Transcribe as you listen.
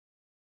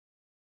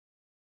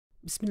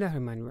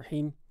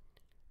Bismillahirrahmanirrahim.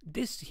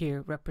 This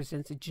here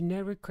represents a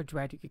generic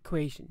quadratic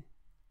equation.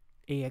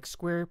 Ax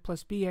squared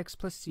plus bx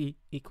plus c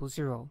equals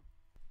 0.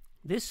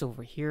 This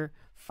over here,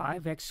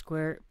 5x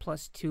squared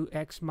plus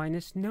 2x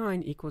minus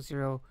 9 equals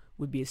 0,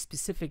 would be a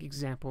specific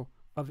example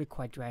of a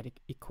quadratic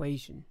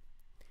equation.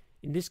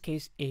 In this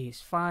case, a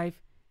is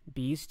 5,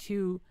 b is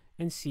 2,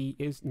 and c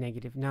is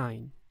negative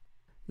 9.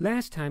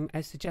 Last time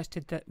I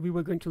suggested that we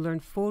were going to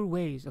learn 4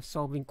 ways of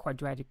solving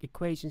quadratic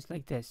equations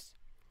like this.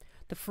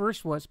 The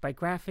first was by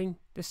graphing,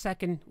 the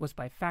second was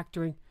by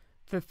factoring,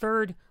 the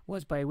third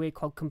was by a way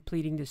called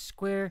completing the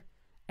square,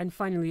 and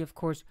finally, of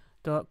course,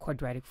 the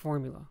quadratic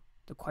formula.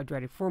 The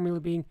quadratic formula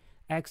being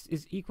x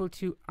is equal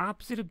to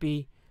opposite of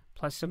b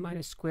plus or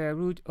minus square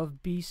root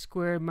of b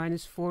squared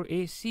minus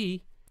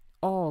 4ac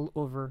all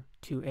over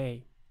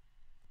 2a.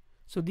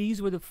 So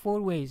these were the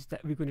 4 ways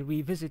that we're going to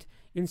revisit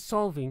in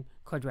solving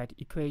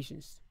quadratic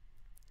equations.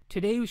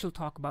 Today we shall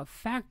talk about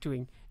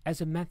factoring as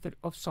a method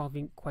of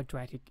solving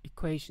quadratic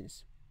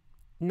equations.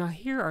 Now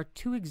here are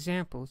 2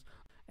 examples: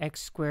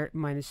 x squared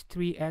minus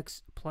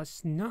 3x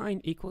plus 9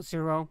 equals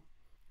 0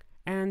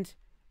 and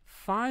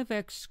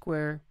 5x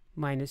squared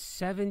minus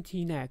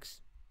 17x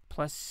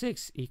plus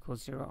 6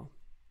 equals 0.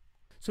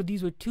 So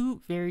these were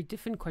 2 very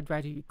different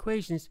quadratic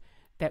equations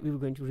that we were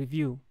going to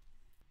review.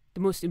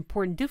 The most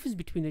important difference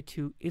between the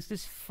 2 is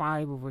this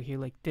 5 over here,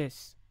 like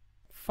this.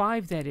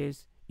 5, that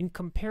is, in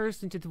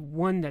comparison to the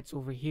 1 that's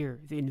over here,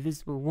 the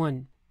invisible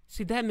 1.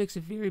 See, that makes a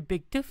very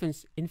big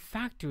difference in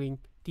factoring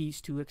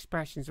these 2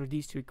 expressions or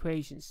these 2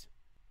 equations.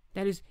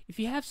 That is, if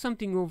you have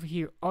something over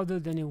here other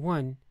than a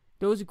 1,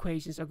 those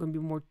equations are going to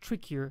be more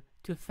trickier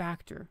to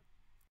factor.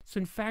 So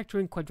in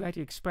factoring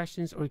quadratic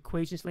expressions or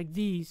equations like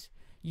these,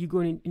 you're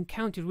going to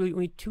encounter really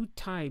only 2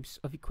 types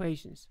of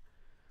equations.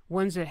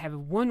 Ones that have a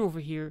 1 over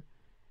here,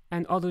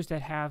 and others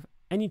that have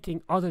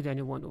anything other than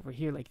a 1 over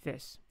here, like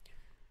this.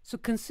 So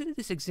consider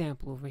this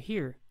example over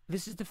here.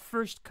 This is the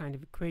first kind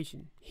of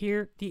equation.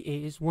 Here, the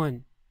a is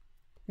 1.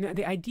 Now,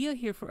 the idea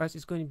here for us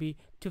is going to be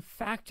to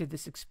factor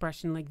this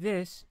expression like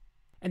this,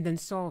 and then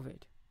solve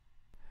it.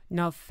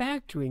 Now,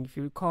 factoring, if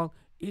you recall,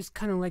 is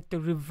kind of like the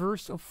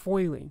reverse of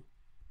foiling.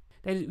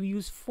 That is, we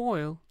use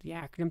FOIL, the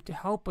acronym, to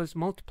help us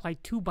multiply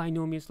 2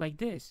 binomials like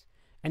this.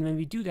 And when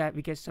we do that,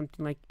 we get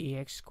something like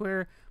ax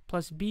squared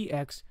plus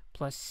bx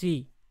plus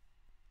c.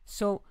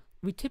 So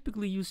we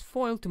typically use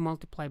FOIL to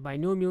multiply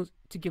binomials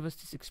to give us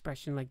this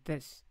expression like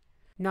this.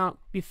 Now,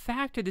 we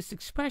factor this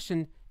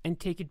expression and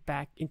take it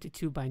back into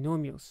 2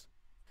 binomials.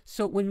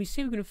 So when we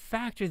say we're going to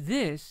factor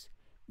this,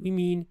 we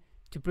mean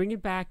to bring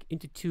it back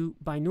into 2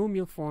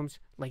 binomial forms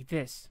like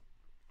this.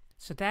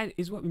 So that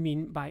is what we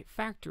mean by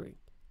factoring.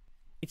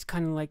 It's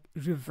kind of like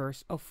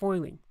reverse of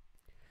foiling.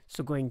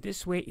 So going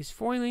this way is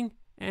foiling,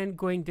 and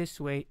going this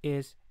way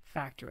is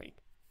factoring.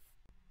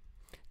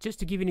 Just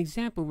to give you an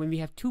example, when we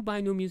have 2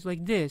 binomials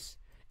like this,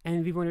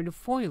 and we wanted to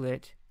FOIL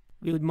it,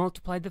 we would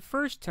multiply the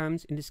first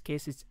terms. In this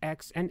case, it's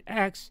x and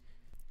x.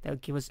 That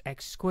would give us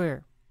x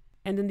squared.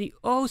 And then the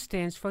O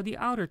stands for the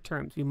outer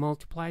terms. We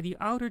multiply the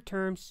outer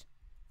terms.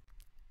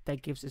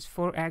 That gives us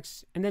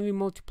 4x. And then we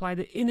multiply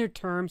the inner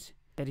terms.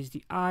 That is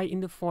the I in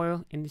the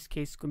FOIL. In this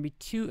case, it's going to be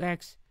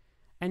 2x.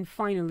 And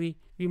finally,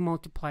 we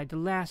multiply the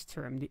last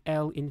term, the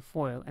L in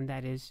FOIL, and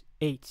that is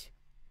 8.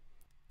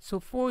 So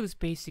FOIL is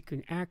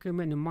basically an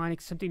acronym, a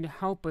mnemonic, something to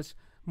help us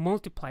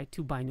multiply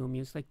 2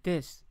 binomials like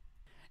this.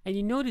 And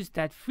you notice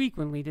that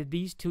frequently that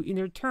these 2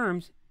 inner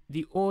terms,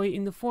 the OI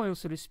in the FOIL,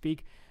 so to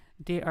speak,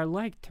 they are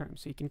like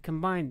terms. So you can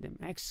combine them,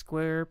 x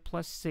squared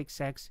plus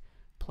 6x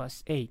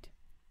plus 8.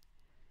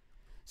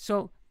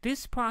 So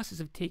this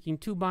process of taking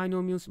 2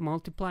 binomials,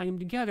 multiplying them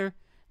together,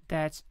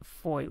 that's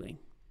foiling.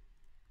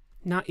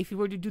 Now, if you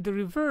were to do the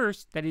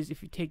reverse, that is,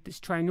 if you take this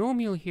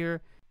trinomial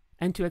here,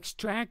 and to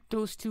extract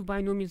those 2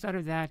 binomials out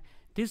of that,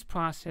 this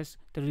process,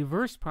 the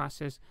reverse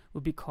process,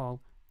 would be called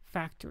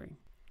factoring.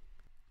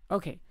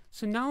 Okay,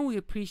 so now we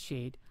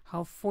appreciate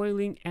how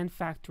foiling and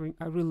factoring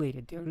are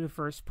related. They're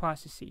reverse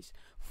processes.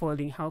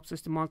 Foiling helps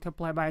us to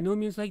multiply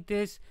binomials like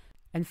this,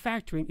 and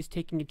factoring is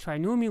taking a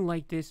trinomial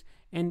like this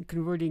and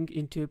converting it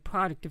into a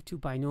product of 2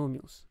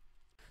 binomials.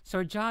 So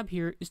our job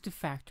here is to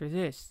factor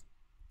this.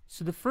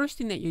 So the first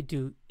thing that you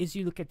do is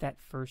you look at that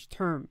first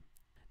term,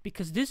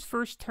 because this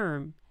first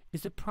term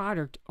is the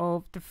product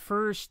of the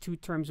first 2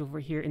 terms over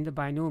here in the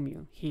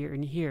binomial, here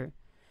and here.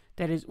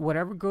 That is,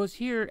 whatever goes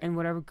here and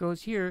whatever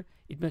goes here,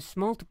 it must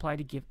multiply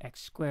to give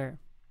x squared.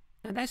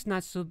 Now that's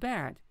not so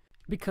bad,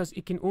 because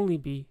it can only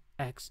be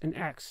x and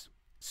x.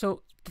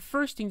 So the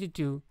first thing to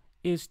do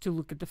is to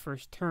look at the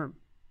first term.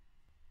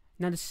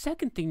 Now the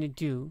second thing to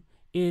do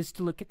is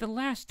to look at the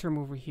last term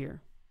over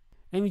here.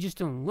 And we just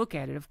don't look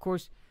at it, of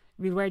course.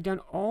 We write down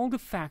all the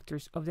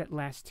factors of that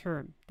last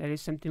term. That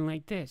is something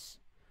like this.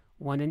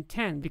 1 and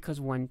 10,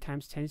 because 1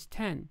 times 10 is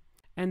 10.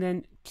 And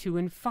then 2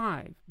 and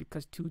 5,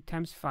 because 2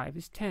 times 5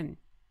 is 10.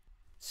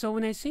 So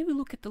when I say we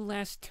look at the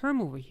last term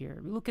over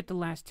here, we look at the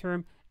last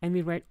term and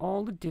we write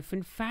all the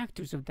different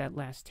factors of that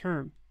last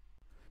term.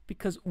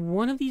 Because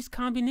one of these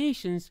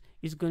combinations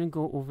is going to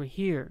go over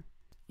here.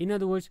 In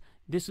other words,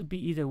 this would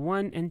be either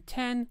 1 and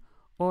 10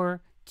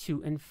 or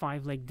 2 and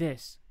 5 like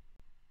this.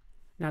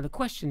 Now the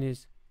question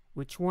is,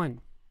 which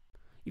one?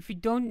 If you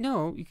don't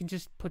know, you can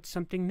just put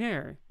something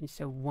there. You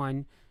say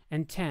 1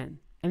 and 10.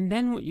 And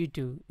then what you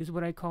do is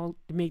what I call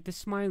to make the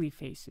smiley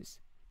faces.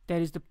 That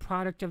is the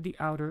product of the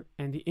outer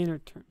and the inner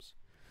terms.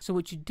 So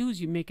what you do is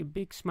you make a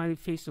big smiley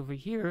face over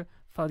here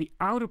for the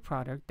outer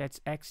product,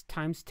 that's x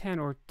times 10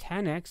 or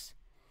 10x.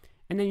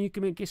 And then you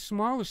can make a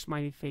smaller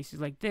smiley faces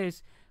like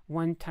this,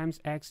 1 times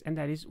x, and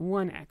that is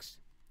 1x.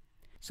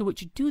 So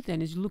what you do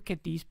then is look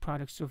at these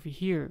products over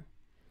here.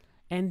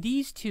 And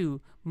these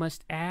two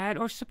must add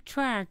or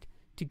subtract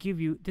to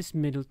give you this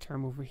middle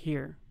term over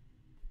here.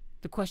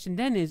 The question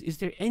then is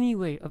there any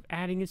way of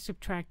adding and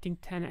subtracting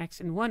 10x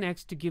and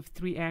 1x to give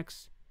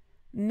 3x?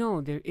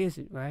 No, there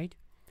isn't, right?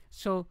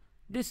 So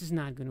this is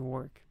not going to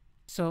work.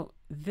 So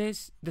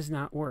this does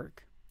not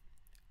work.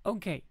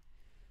 Okay,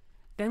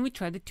 then we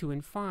try the 2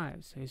 and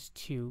 5. So it's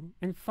 2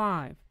 and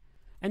 5.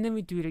 And then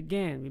we do it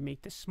again. We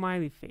make the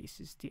smiley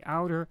faces, the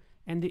outer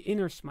and the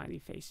inner smiley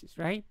faces,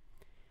 right?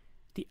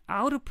 The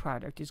outer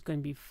product is going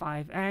to be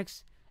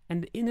 5x,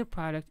 and the inner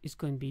product is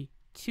going to be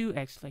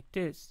 2x like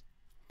this.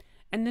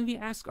 And then we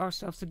ask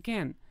ourselves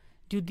again,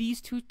 do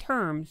these two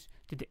terms,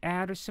 do they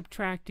add or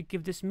subtract to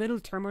give this middle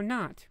term or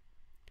not?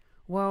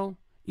 Well,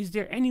 is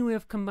there any way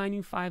of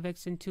combining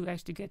 5x and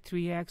 2x to get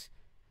 3x?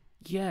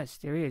 Yes,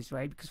 there is,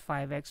 right? Because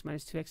 5x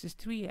minus 2x is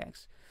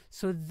 3x.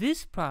 So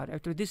this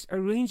product, or this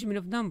arrangement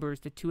of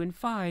numbers, the 2 and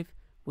 5,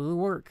 will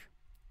work.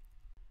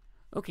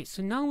 Okay,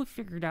 so now we've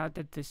figured out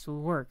that this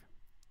will work.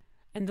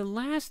 And the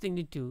last thing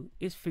to do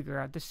is figure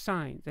out the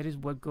sign. That is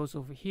what goes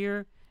over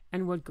here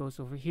and what goes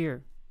over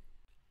here.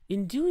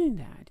 In doing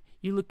that,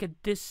 you look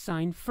at this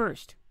sign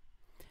first.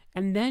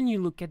 And then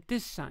you look at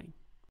this sign.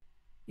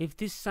 If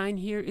this sign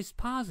here is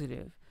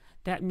positive,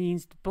 that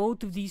means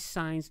both of these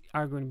signs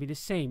are going to be the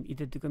same.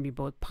 Either they're going to be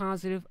both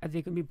positive or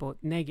they're going to be both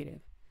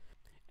negative.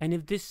 And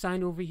if this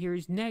sign over here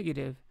is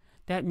negative,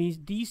 that means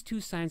these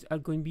two signs are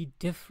going to be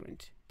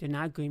different. They're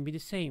not going to be the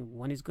same.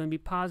 One is going to be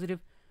positive,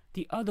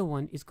 the other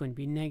one is going to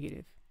be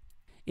negative.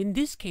 In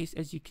this case,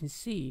 as you can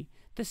see,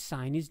 the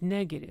sign is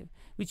negative,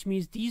 which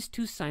means these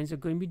two signs are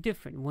going to be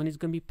different. One is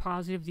going to be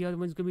positive, the other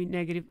one is going to be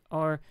negative,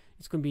 or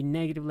it's going to be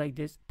negative like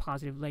this,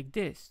 positive like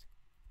this.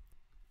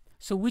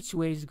 So which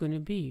way is it going to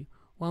be?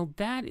 Well,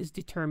 that is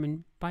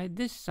determined by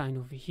this sign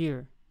over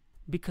here,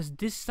 because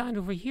this sign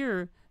over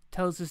here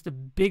tells us the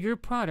bigger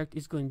product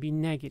is going to be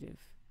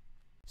negative.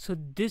 So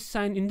this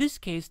sign in this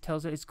case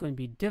tells us it's going to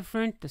be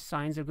different, the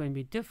signs are going to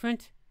be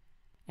different,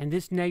 and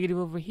this negative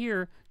over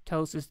here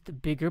tells us the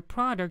bigger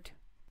product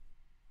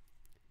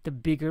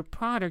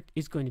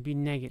is going to be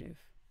negative.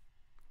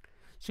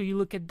 So you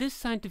look at this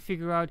sign to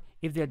figure out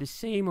if they're the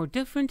same or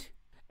different,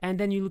 and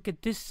then you look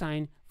at this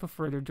sign for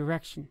further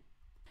direction.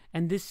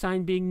 And this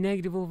sign being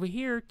negative over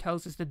here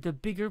tells us that the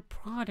bigger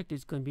product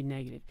is going to be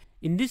negative.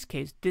 In this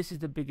case, this is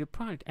the bigger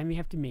product, and we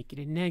have to make it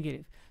a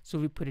negative. So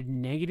we put a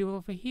negative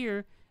over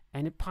here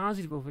and a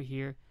positive over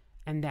here,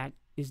 and that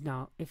is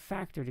now a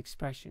factored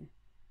expression.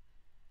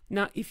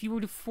 Now, if you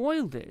were to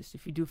FOIL this,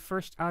 if you do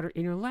first, outer,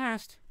 inner,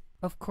 last,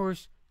 of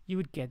course, you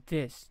would get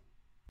this.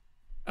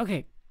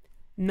 Okay,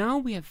 now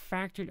we have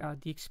factored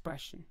out the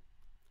expression.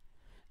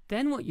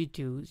 Then what you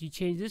do is you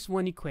change this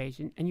one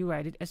equation and you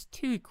write it as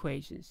two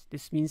equations.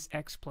 This means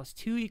x plus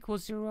 2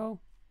 equals 0,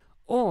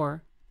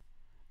 or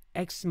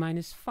x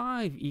minus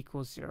 5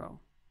 equals 0.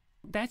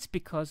 That's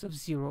because of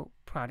zero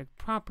product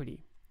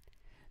property.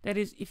 That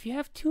is, if you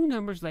have two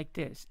numbers like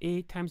this,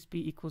 a times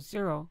b equals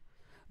 0,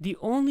 the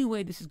only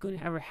way this is going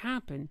to ever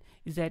happen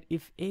is that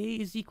if a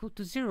is equal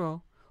to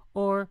 0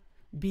 or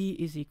b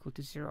is equal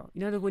to 0.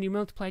 In other words, when you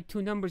multiply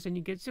two numbers and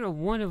you get 0,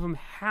 one of them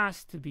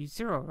has to be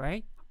 0,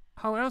 right?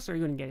 How else are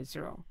you going to get a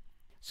 0?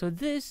 So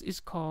this is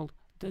called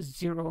the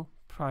zero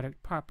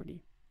product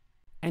property.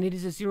 And it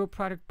is a zero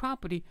product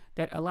property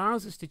that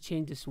allows us to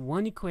change this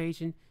one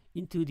equation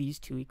into these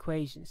two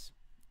equations.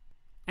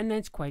 And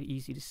that's quite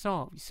easy to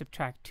solve. You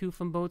subtract 2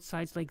 from both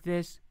sides like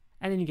this,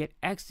 and then you get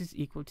x is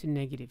equal to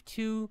negative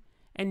 2.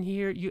 And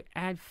here you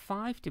add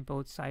 5 to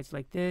both sides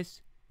like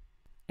this,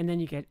 and then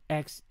you get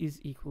x is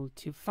equal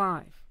to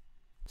 5.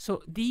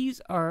 So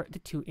these are the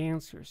two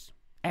answers.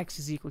 X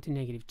is equal to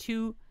negative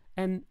 2,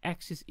 and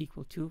x is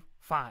equal to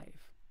 5.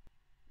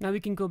 Now we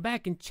can go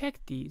back and check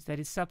these, that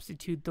is,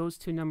 substitute those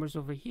two numbers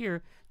over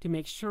here to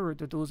make sure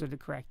that those are the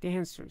correct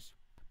answers.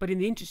 But in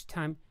the interest of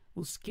time,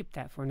 we'll skip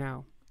that for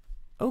now.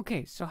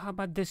 Okay, so how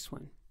about this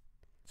one?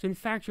 So in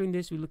factoring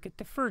this, we look at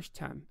the first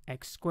term,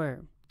 x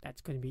squared.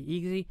 That's going to be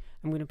easy.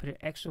 I'm going to put an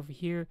x over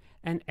here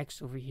and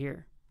x over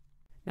here.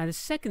 Now the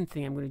second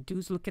thing I'm going to do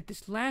is look at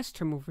this last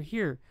term over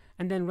here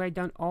and then write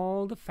down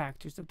all the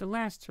factors of the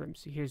last term.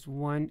 So here's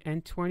 1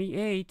 and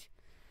 28,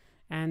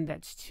 and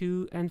that's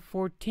 2 and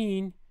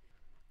 14,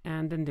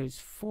 and then there's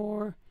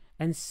 4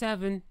 and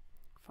 7,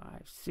 5,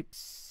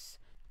 6.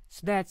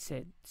 So that's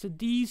it. So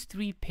these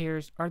three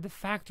pairs are the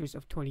factors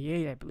of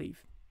 28, I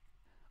believe.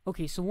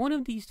 Okay, so one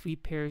of these three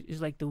pairs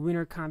is like the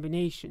winner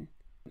combination.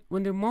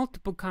 When there are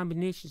multiple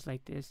combinations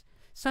like this,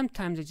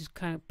 sometimes I just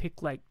kind of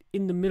pick like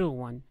in the middle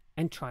one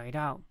and try it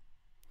out.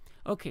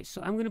 Okay,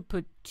 so I'm going to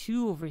put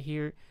 2 over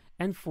here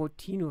and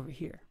 14 over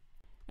here.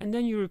 And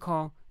then you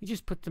recall, you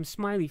just put some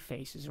smiley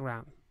faces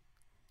around.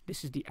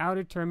 This is the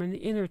outer term and the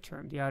inner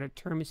term. The outer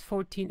term is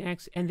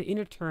 14x and the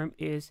inner term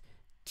is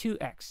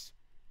 2x.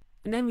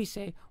 And then we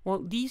say,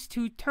 well, these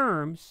two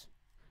terms,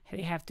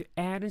 they have to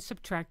add and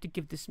subtract to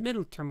give this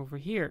middle term over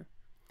here.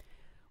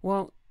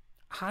 Well,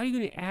 how are you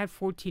going to add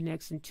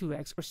 14x and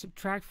 2x or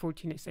subtract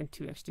 14x and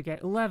 2x to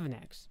get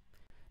 11x?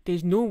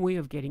 There's no way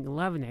of getting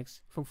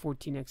 11x from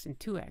 14x and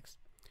 2x.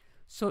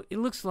 So it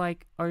looks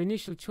like our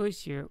initial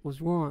choice here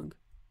was wrong.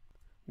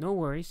 No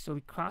worries, so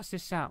we cross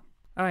this out.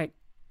 Alright,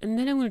 and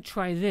then I'm going to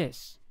try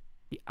this.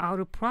 The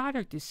outer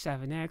product is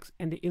 7x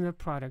and the inner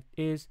product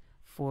is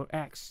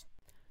 4x.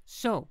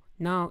 So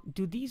now,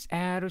 do these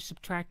add or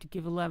subtract to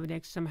give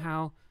 11x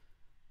somehow?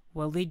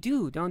 Well, they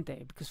do, don't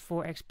they? Because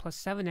 4x plus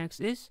 7x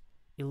is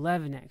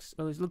 11x.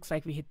 So it looks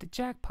like we hit the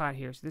jackpot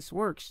here, so this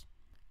works.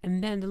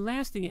 And then the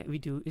last thing that we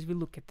do is we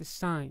look at the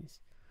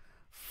signs.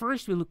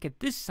 First we look at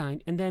this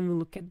sign, and then we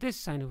look at this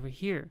sign over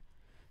here.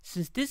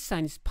 Since this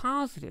sign is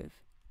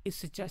positive, it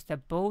suggests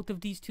that both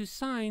of these two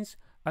signs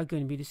are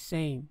going to be the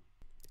same.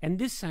 And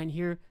this sign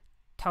here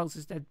tells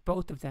us that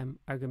both of them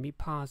are going to be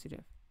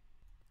positive.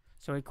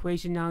 So our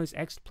equation now is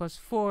x plus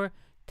 4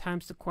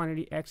 times the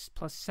quantity x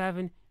plus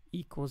 7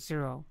 equals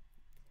 0.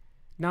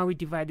 Now we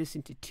divide this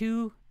into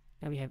 2.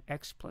 Now we have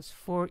x plus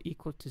 4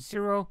 equal to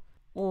 0,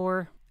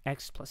 or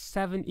x plus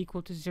 7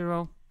 equal to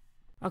 0.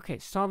 Okay,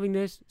 solving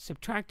this,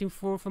 subtracting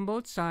 4 from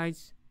both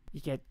sides, you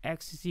get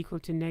x is equal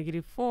to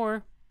negative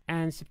 4,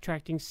 and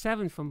subtracting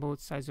 7 from both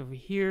sides over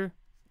here,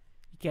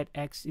 you get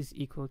x is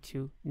equal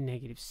to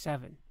negative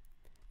 7.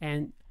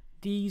 And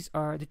these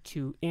are the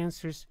two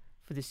answers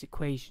for this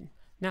equation.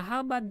 Now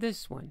how about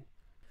this one?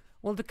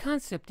 Well, the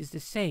concept is the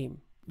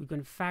same. We're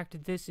going to factor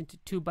this into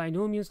two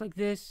binomials like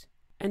this,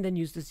 and then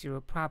use the zero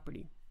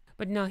property.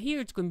 But now here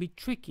it's going to be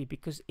tricky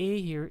because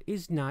a here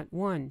is not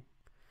 1.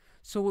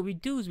 So what we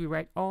do is we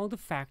write all the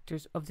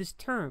factors of this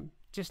term,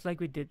 just like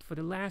we did for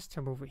the last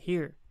term over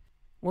here.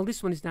 Well,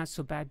 this one is not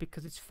so bad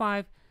because it's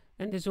 5,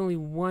 and there's only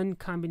one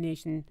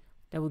combination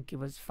that will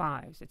give us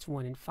 5s. That's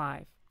 1 and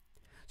 5.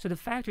 So the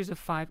factors of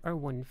 5 are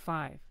 1 and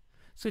 5.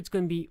 So it's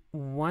going to be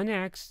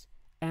 1x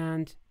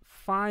and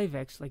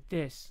 5x like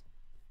this.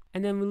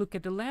 And then we look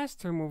at the last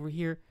term over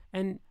here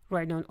and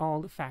write down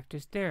all the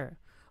factors there.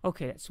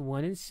 Okay, that's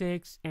 1 and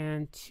 6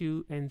 and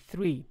 2 and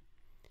 3.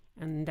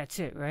 And that's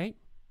it, right?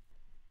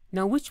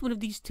 Now, which one of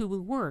these two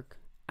will work?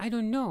 I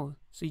don't know,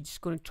 so you're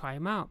just going to try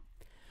them out.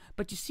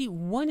 But you see,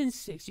 1 and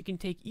 6, you can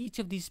take each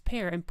of these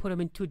pair and put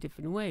them in two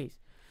different ways.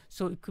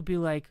 So it could be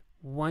like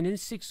 1 and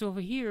 6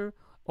 over here,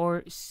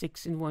 or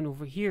 6 and 1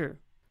 over here.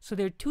 So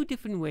there are two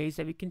different ways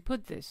that we can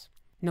put this.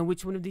 Now,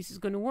 which one of these is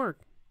going to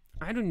work?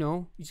 I don't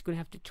know. You're just going to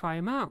have to try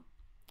them out.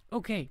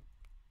 Okay,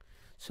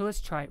 so let's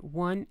try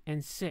 1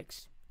 and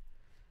 6.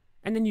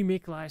 And then you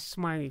make a lot of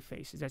smiley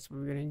faces. That's what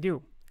we're going to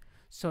do.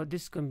 So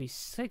this is going to be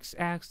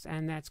 6x,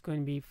 and that's going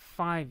to be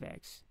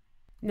 5x.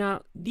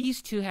 Now,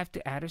 these two have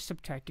to add or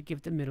subtract to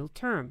give the middle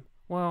term.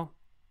 Well,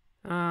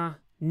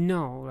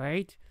 no,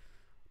 right?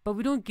 But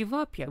we don't give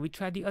up yet. We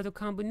tried the other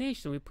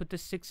combination. We put the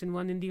 6 and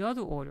 1 in the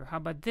other order. How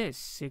about this?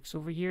 6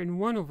 over here and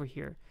 1 over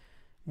here.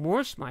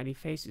 More smiley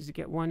faces to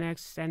get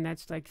 1x, and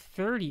that's like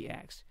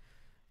 30x.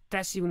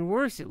 That's even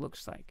worse, it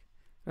looks like,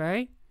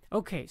 right?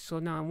 Okay, so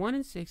now 1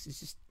 and 6 is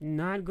just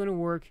not going to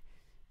work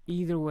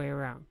either way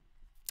around.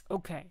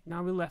 Okay,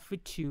 now we're left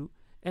with 2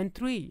 and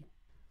 3.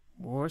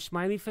 More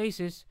smiley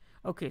faces.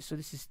 Okay, so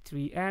this is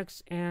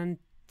 3x and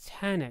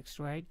 10x,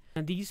 right?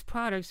 And these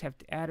products have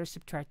to add or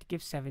subtract to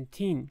give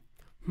 17.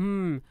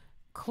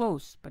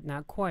 Close, but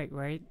not quite,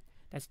 right?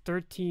 That's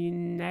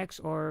 13x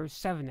or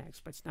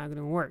 7x, but it's not going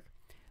to work.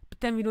 But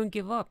then we don't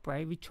give up,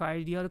 right? We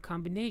try the other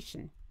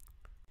combination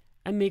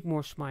and make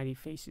more smiley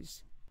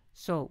faces.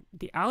 So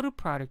the outer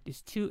product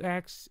is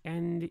 2x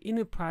and the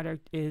inner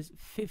product is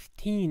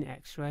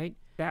 15x, right?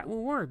 That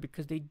will work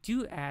because they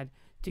do add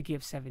to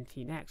give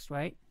 17x,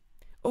 right?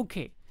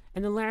 Okay,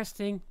 and the last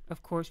thing,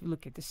 of course, we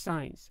look at the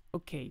signs.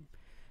 Okay,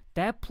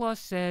 that plus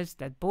says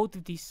that both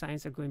of these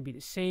signs are going to be the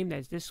same.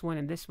 That's this one,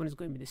 and this one is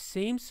going to be the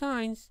same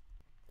signs.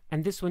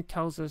 And this one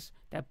tells us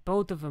that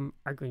both of them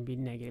are going to be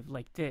negative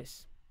like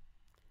this.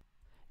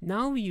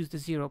 Now we use the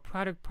zero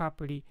product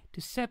property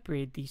to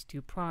separate these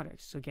two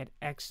products. So get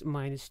x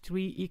minus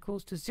 3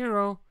 equals to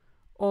 0,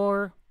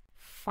 or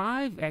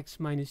 5x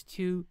minus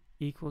 2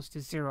 equals to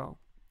 0.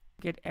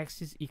 Get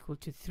x is equal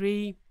to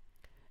 3,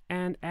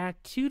 and add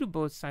 2 to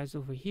both sides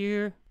over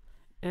here,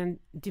 and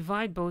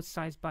divide both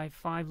sides by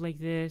 5 like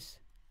this,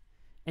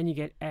 and you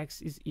get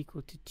x is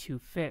equal to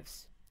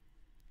 2/5.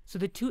 So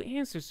the two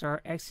answers are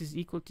x is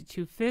equal to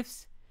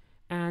 2/5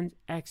 and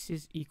x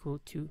is equal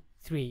to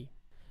 3.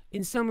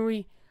 In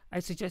summary, I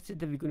suggested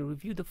that we're going to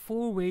review the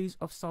 4 ways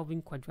of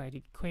solving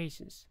quadratic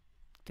equations: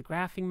 the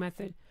graphing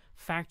method,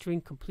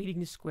 factoring, completing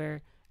the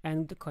square,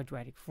 and the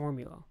quadratic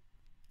formula.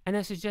 And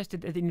I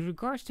suggested that in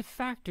regards to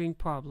factoring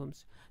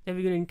problems, that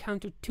we're going to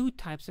encounter 2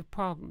 types of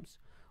problems.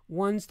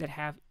 Ones that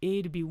have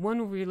a to be 1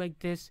 over here like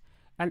this,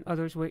 and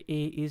others where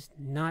a is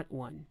not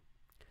 1.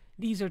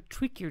 These are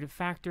trickier to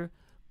factor,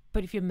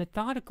 but if you're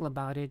methodical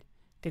about it,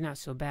 they're not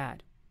so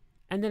bad.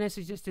 And then I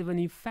suggested when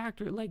you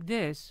factor it like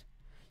this,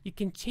 you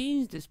can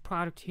change this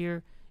product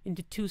here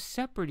into two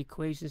separate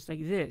equations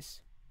like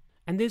this.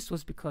 And this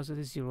was because of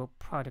the zero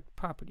product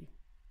property.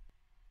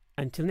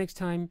 Until next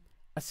time,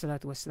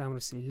 As-salatu was-salamu ala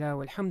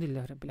rasulillah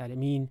walhamdulillahi rabbil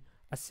alameen.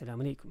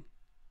 Assalamu alaikum.